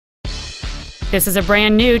This is a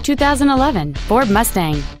brand new 2011 Ford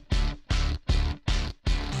Mustang.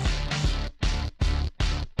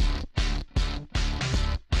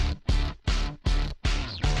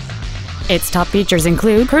 Its top features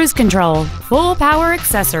include cruise control, full power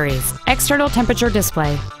accessories, external temperature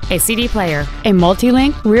display, a CD player, a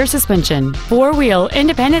multi-link rear suspension, four-wheel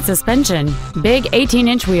independent suspension, big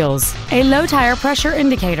 18-inch wheels, a low tire pressure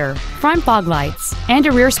indicator, front fog lights, and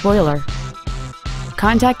a rear spoiler.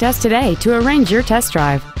 Contact us today to arrange your test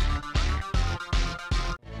drive.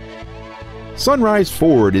 Sunrise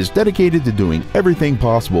Ford is dedicated to doing everything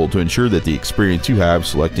possible to ensure that the experience you have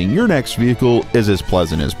selecting your next vehicle is as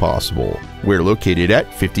pleasant as possible. We're located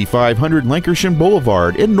at 5500 Lankershim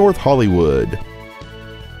Boulevard in North Hollywood.